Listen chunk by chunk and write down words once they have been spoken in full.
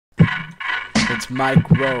It's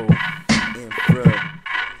Mycro. Infra.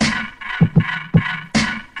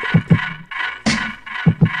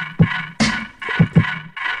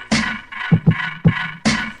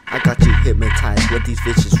 I got you hypnotized with these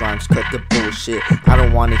vicious rhymes. Cut the bullshit, I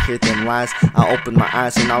don't wanna hear them lies. I open my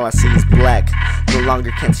eyes and all I see is black. No longer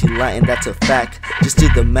can see light, and that's a fact. Just do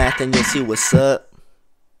the math and you'll see what's up.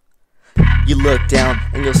 You look down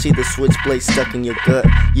and you'll see the switchblade stuck in your gut.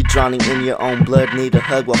 You drowning in your own blood, need a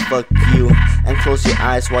hug, well fuck you. And close your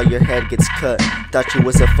eyes while your head gets cut. Thought you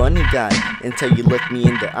was a funny guy until you looked me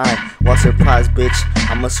in the eye. While surprised, bitch,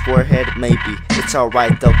 I'm a squarehead, maybe. It's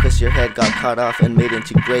alright though, cause your head got cut off and made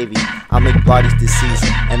into gravy. I'll make bodies deceased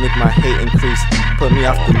and make my hate increase. Put me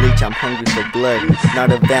off the leech, I'm hungry for blood.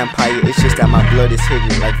 Not a vampire, it's just that my blood is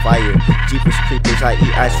hidden like fire. Jeepers creepers, I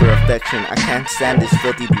eat ice for affection. I can't stand this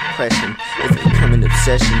filthy depression. It's become an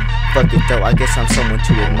obsession. Fuck it though, I guess I'm someone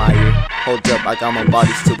to admire. Hold up, I got my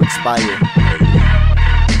bodies to expire.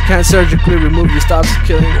 Can't surgically remove your stops of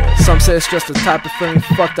killing. Some say it's just a type of feeling.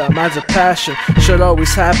 Fuck that, mine's a passion. Shit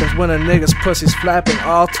always happens when a nigga's pussy's flapping.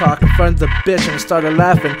 All talk in front of the bitch and started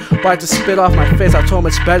laughing. Why to spit off my face? I told him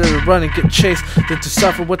it's better to run and get chased than to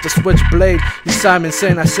suffer with the switchblade. You Simon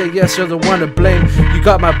saying I say yes, you're the one to blame. You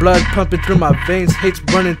got my blood pumping through my veins. Hate's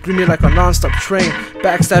running through me like a non-stop train.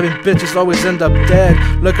 Backstabbing bitches always end up dead.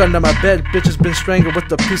 Look under my bed, bitches been strangled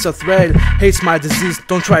with a piece of thread. Hate's my disease,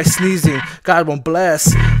 don't try sneezing. God won't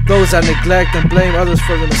bless those that neglect and blame others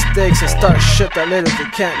for the mistakes and start shit that later they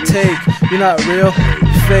can't take. You're not real,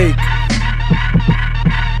 you're fake.